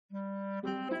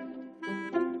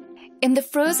In the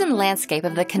frozen landscape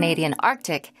of the Canadian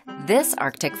Arctic, this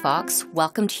Arctic fox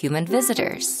welcomed human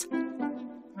visitors.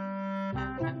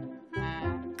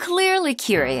 Clearly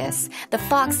curious, the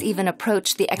fox even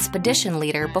approached the expedition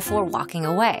leader before walking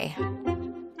away.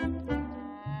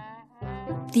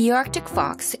 The Arctic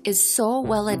fox is so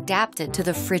well adapted to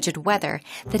the frigid weather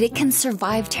that it can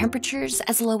survive temperatures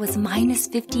as low as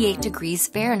 -58 degrees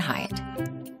Fahrenheit.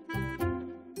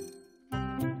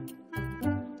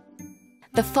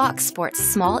 The fox sports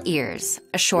small ears,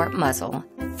 a short muzzle,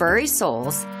 furry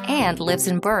soles, and lives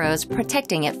in burrows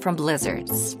protecting it from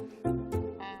blizzards.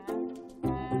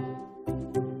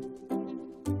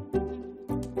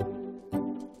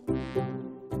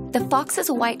 The fox's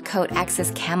white coat acts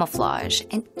as camouflage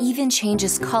and even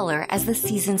changes color as the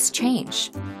seasons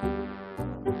change.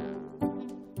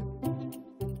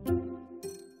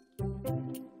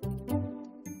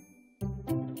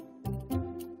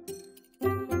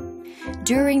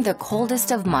 During the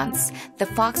coldest of months, the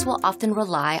fox will often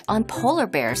rely on polar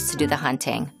bears to do the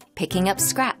hunting, picking up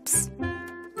scraps.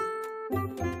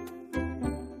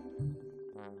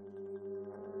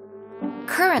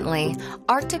 Currently,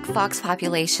 Arctic fox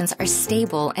populations are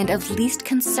stable and of least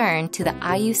concern to the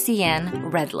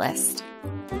IUCN Red List.